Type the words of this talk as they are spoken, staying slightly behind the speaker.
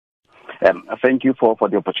Thank you for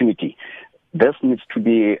the opportunity. This needs to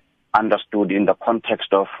be understood in the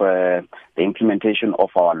context of the implementation of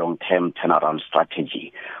our long-term turnaround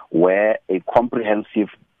strategy, where a comprehensive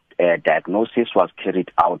diagnosis was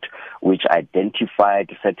carried out, which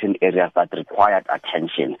identified certain areas that required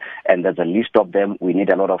attention. And there's a list of them. We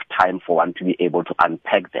need a lot of time for one to be able to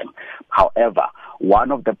unpack them. However,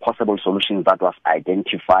 one of the possible solutions that was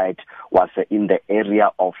identified was in the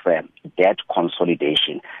area of debt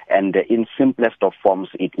consolidation. And in simplest of forms,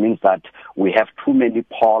 it means that we have too many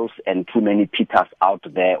Pauls and too many Peters out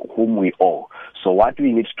there whom we owe. So what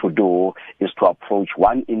we need to do is to approach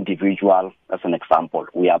one individual, as an example.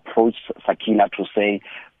 We approach Sakina to say,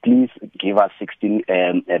 please give us 16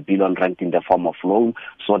 billion rand in the form of loan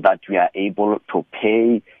so that we are able to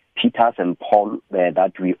pay Peters and Paul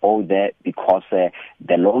that we owe there, because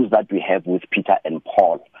the loans that we have with Peter and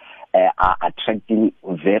Paul are attracting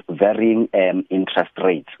varying interest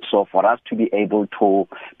rates. So for us to be able to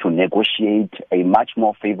negotiate a much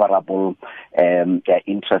more favorable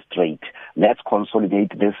interest rate, let's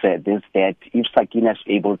consolidate this debt. If Sakina is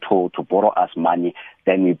able to borrow us money,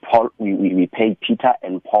 then we pay Peter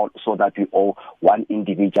and Paul so that we owe one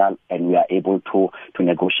individual, and we are able to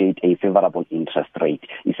negotiate a favorable interest rate.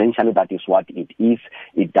 Essentially, that is what it is.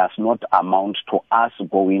 It does not amount to us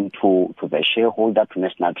going to the shareholder, to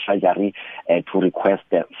National Treasury, to request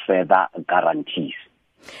further guarantees.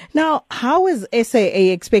 Now, how is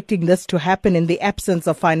SAA expecting this to happen in the absence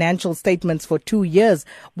of financial statements for 2 years?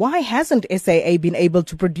 Why hasn't SAA been able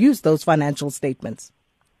to produce those financial statements?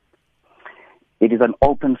 It is an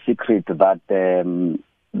open secret that the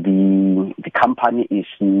company is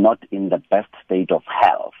not in the best state of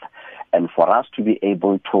health. And for us to be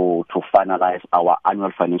able to finalize our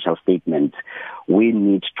annual financial statement, we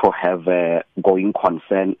need to have a going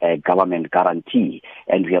concern, a government guarantee.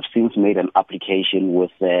 And we have since made an application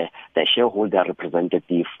with the shareholder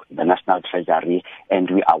representative, the National Treasury, and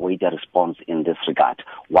we await a response in this regard.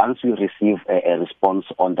 Once we receive a response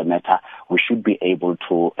on the matter, we should be able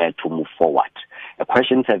to move forward.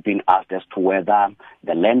 Questions have been asked as to whether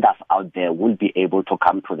the lenders out there will be able to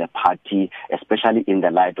come to the party, especially in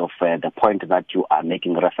the light of the point that you are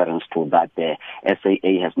making reference to, that the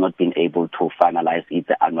SAA has not been able to finalize its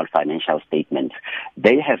annual financial statements.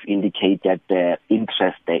 They have indicated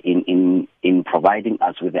interest in providing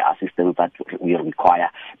us with the assistance that we require,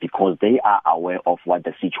 because they are aware of what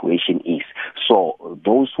the situation is. So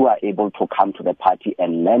those who are able to come to the party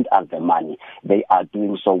and lend us the money, they are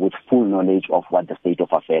doing so with full knowledge of what the state of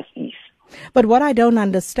affairs is. But what I don't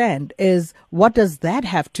understand is, what does that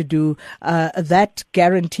have to do, that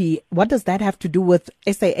guarantee, what does that have to do with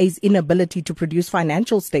SAA's inability to produce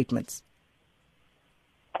financial statements?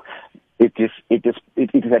 It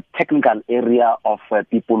is a technical area of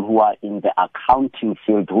people who are in the accounting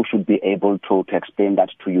field who should be able to explain that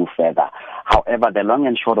to you further. However, the long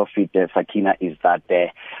and short of it, Sakina, is that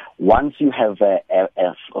once you have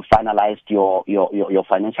finalized your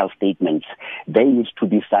financial statements, they need to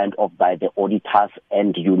be signed off by the auditors,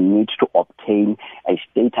 and you need to obtain a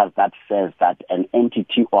status that says that an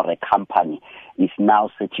entity or a company is now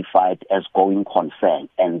certified as going concern.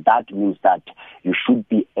 And that means that you should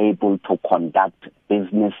be able to conduct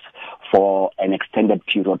business for an extended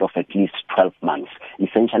period of at least 12 months.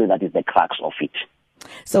 Essentially, that is the crux of it.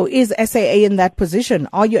 So is SAA in that position?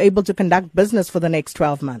 Are you able to conduct business for the next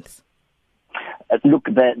 12 months? Look,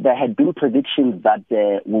 there had been predictions that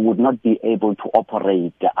we would not be able to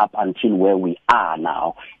operate up until where we are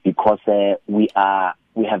now, because we have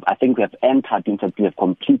entered into, we have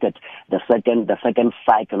completed the second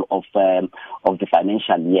cycle of the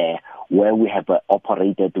financial year, where we have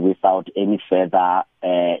operated without any further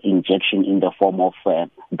injection in the form of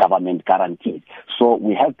government guarantees. So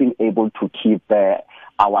we have been able to keep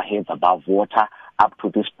our heads above water up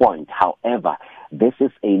to this point. However, this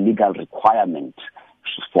is a legal requirement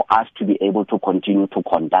for us to be able to continue to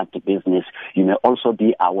conduct business. You may also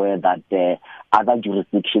be aware that other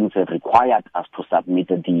jurisdictions have required us to submit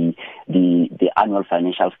the annual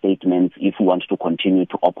financial statements if we want to continue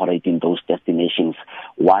to operate in those destinations.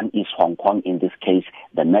 One is Hong Kong. In this case,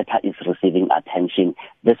 the matter is receiving attention.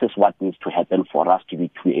 This is what needs to happen for us to be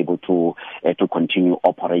able to continue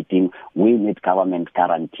operating. We need government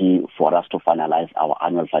guarantee for us to finalize our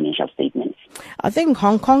annual financial statements. I think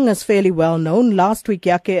Hong Kong is fairly well known. Last week,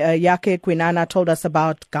 Yake Kwinana told us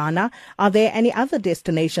about Ghana. Are there any other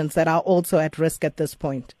destinations that are also at risk at this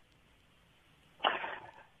point?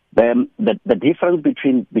 The difference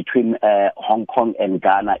between Hong Kong and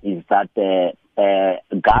Ghana is that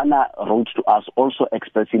Ghana wrote to us also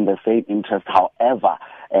expressing the same interest. However,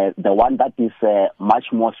 the one that is much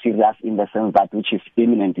more serious in the sense that which is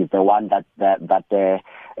imminent is the one that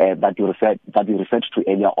you referred to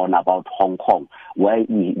earlier on about Hong Kong, where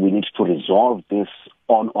we need to resolve this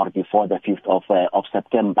on or before the 5th of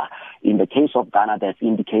September. In the case of Ghana, they've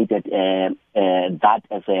indicated that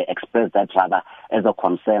expressed that rather as a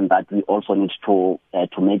concern that we also need to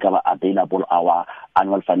make available our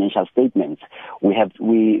annual financial statements.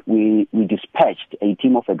 We dispatched a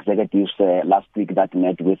team of executives last week that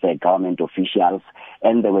met with government officials,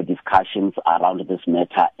 and there were discussions around this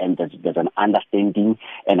matter, and there's an understanding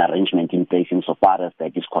and arrangement in place insofar as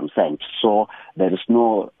that is concerned. So there is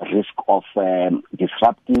no risk of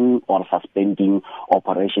disrupting or suspending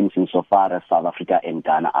operations insofar as South Africa and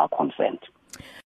Ghana are concerned.